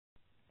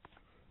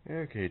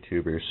Okay,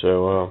 tubers,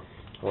 so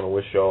I want to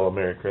wish you all a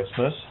Merry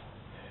Christmas,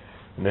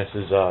 and this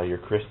is your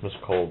Christmas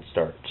cold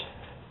start.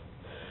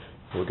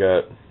 We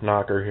got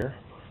Knocker here.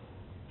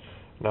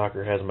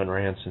 Knocker hasn't been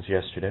ran since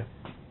yesterday,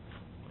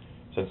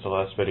 since the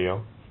last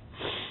video,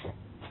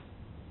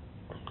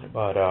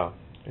 but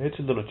it's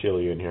a little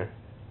chilly in here.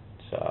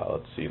 So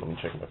let's see, let me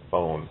check my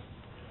phone,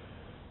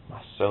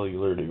 my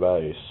cellular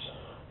device.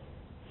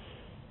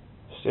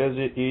 Says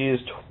it is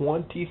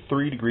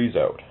 23 degrees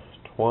out.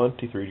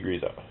 23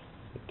 degrees out.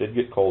 It did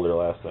get colder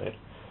last night,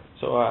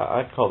 so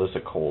I'd call this a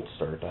cold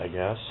start, I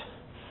guess.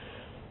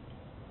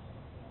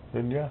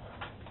 And yeah,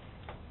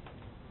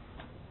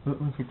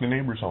 it looks like the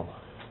neighbor's home.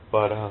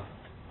 But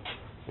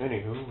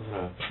anywho, we're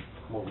gonna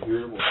come over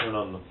here. We'll turn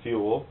on the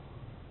fuel.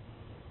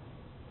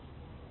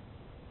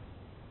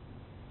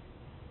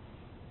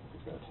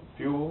 We've got some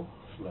fuel,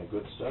 some of that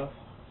good stuff.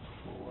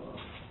 We'll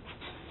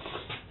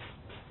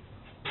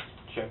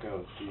check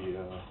out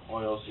the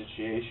oil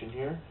situation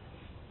here.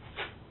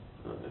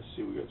 Let's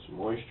see, we got some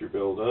moisture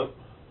build up.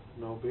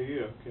 No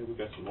biggie. Okay, we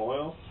got some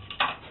oil.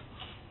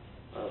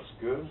 That's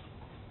good.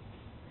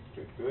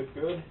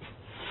 Good.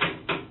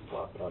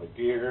 Flop it out of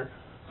gear.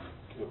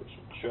 Give her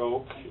some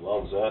choke. She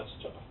loves that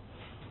stuff.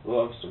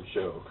 Loves some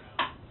choke.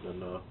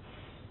 Then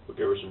we'll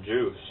give her some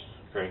juice.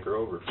 Crank her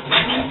over.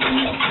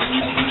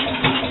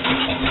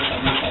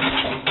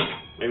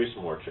 Maybe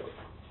some more choke.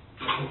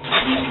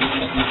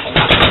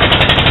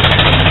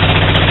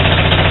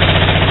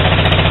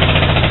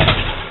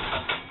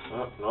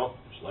 No,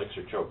 she likes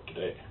her choke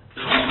today.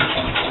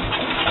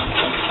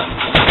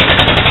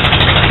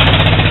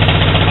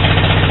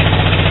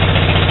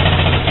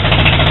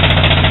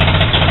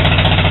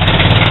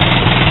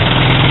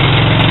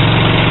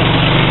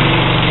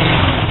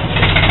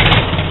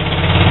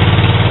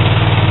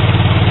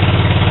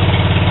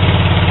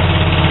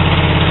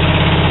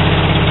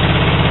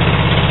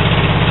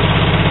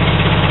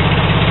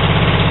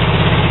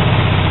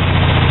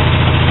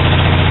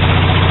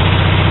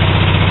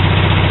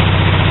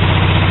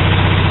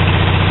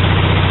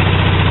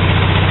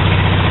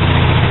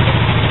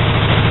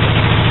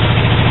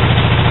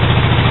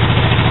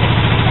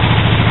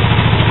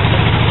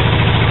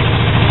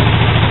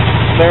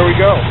 There we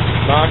go.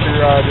 Knocker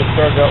just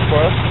started out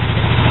for us,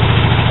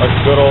 like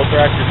a good old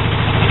tractor.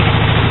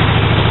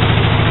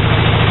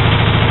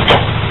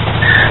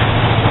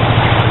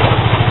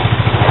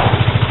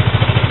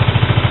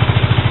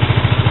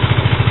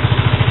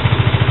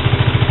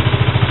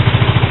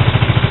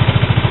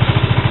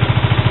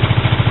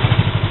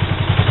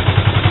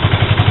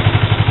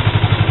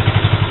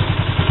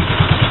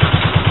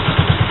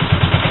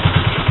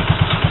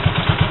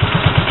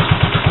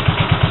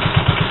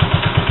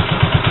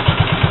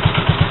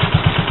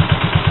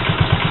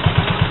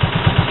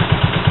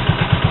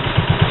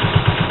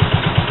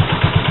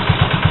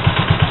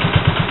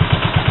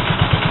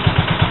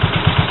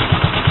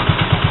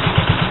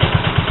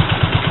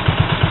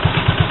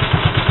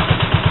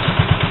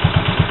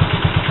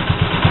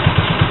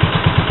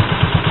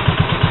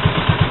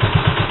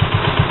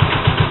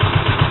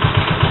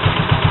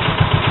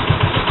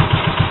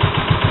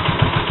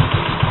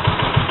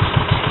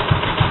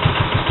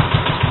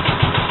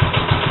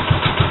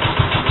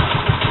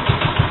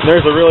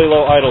 There's a really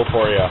low idle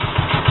for you.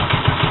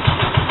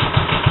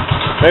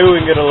 Maybe we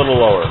can get a little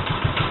lower.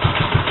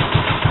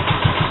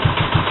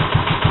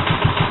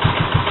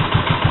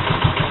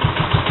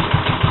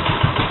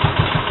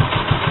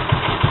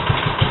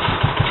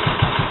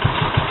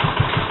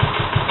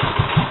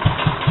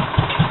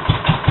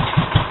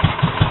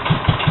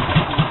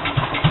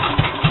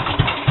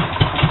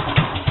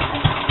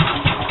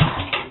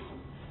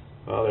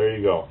 Well, there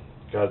you go.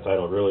 Got its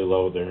idle really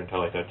low there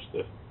until I touched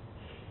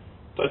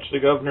the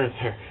governor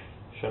there.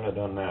 Shouldn't have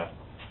done that.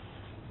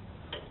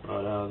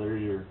 But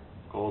there's your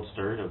cold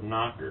start of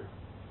Knocker.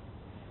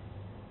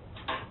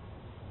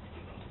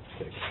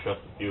 Shut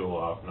the fuel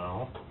off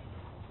now.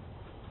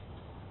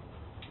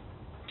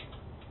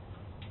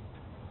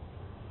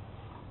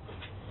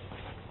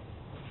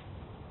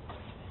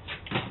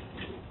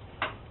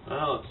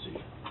 Now let's see.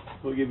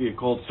 We'll give you a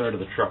cold start of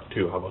the truck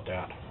too. How about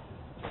that?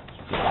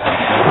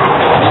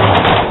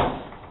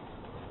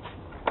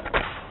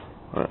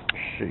 Let's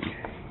see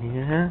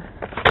here.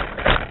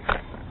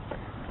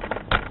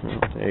 I'll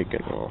take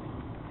it. Well,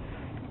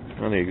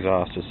 the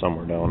exhaust is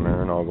somewhere down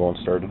there, and I'll go and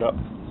start it up.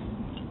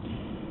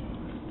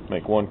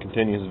 Make one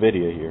continuous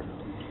video here.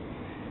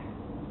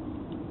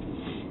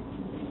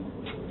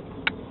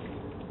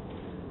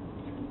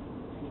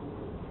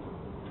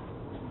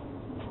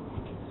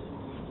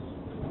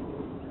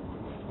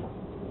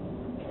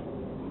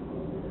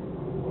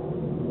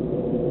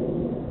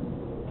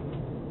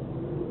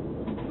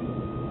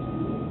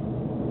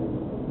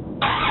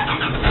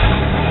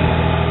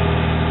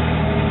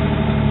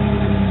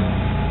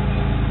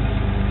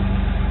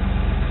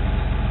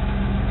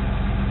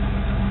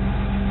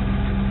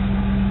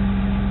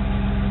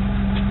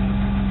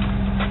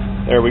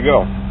 There we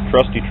go.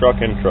 Trusty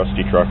truckin',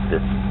 trusty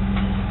trucker.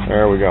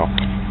 There we go.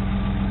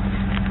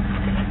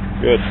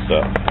 Good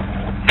stuff.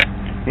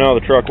 No,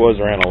 the truck was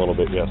ran a little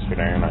bit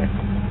yesterday, and I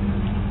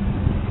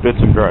bits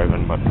of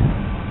driving, but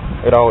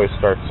it always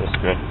starts this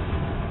good.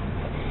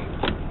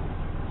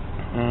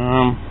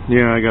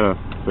 Yeah, I gotta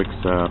fix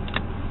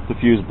the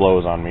fuse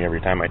blows on me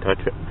every time I touch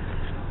it.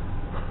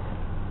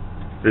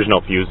 There's no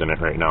fuse in it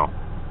right now,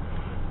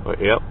 but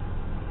yep,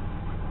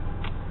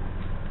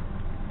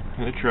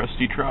 the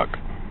trusty truck.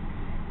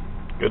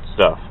 Good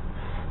stuff.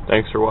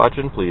 Thanks for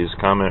watching. Please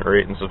comment,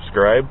 rate, and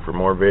subscribe for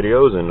more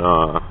videos, and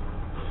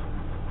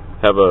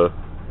have a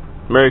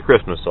Merry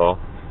Christmas all.